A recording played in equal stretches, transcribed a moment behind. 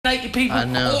naked people or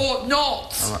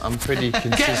not. I'm pretty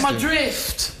consistent. Get my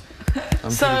drift.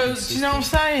 So, do you know what I'm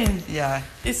saying? Yeah.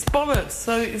 It's bollocks.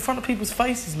 So, in front of people's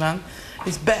faces, man,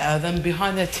 it's better than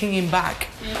behind their tinging back.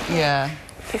 Yeah.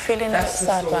 You're feeling that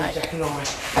sad, right?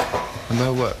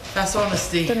 About what? That's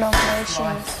honesty. The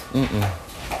nominations.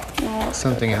 No,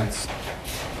 something else.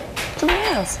 Something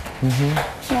else?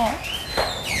 What?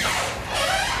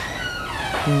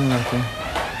 Nothing.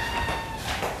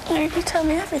 No, you tell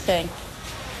me everything.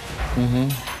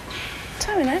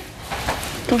 Tell me then.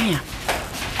 Come here.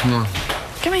 Come on.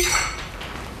 Come here.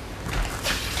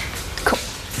 Come.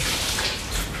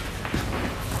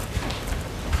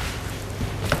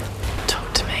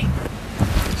 Talk to me.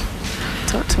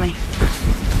 Talk to me.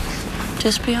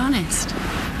 Just be honest.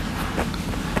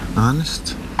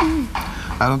 Honest?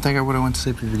 I don't think I would have went to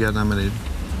sleep if you got nominated.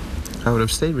 I would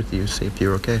have stayed with you, see if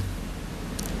you're okay.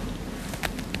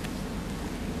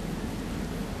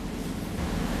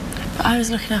 I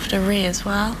was looking after Rhian as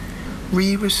well.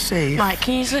 Rhian was safe. Right,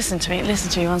 can you just listen to me? Listen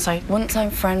to me once I'm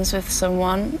friends with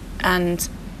someone and...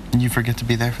 And you forget to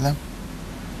be there for them?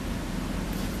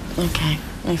 Okay,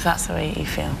 if that's the way you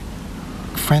feel.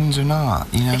 Friends or not,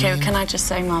 you know what I mean? Okay, can I just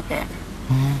say my bit?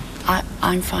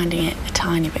 I'm finding it a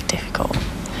tiny bit difficult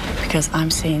because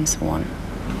I'm seeing someone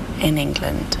in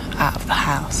England out of the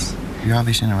house. You're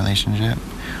obviously in a relationship,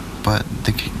 but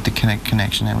the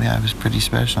connection that we have is pretty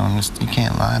special, and you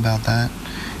can't lie about that.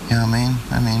 You know what I mean?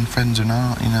 I mean, friends or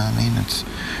not, you know what I mean? It's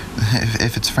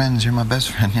if it's friends, you're my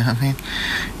best friend. You know what I mean?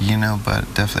 You know, but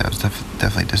definitely, I was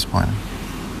definitely disappointed.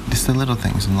 It's the little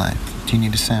things in life. Do you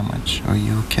need a sandwich? Are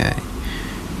you okay?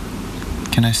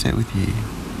 Can I sit with you?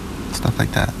 Stuff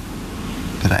like that.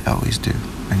 That I always do.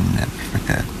 I never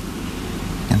forget.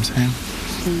 You know what I'm saying?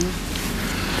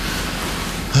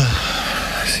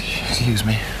 Excuse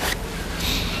me.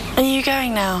 Are you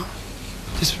going now?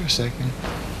 Just for a second.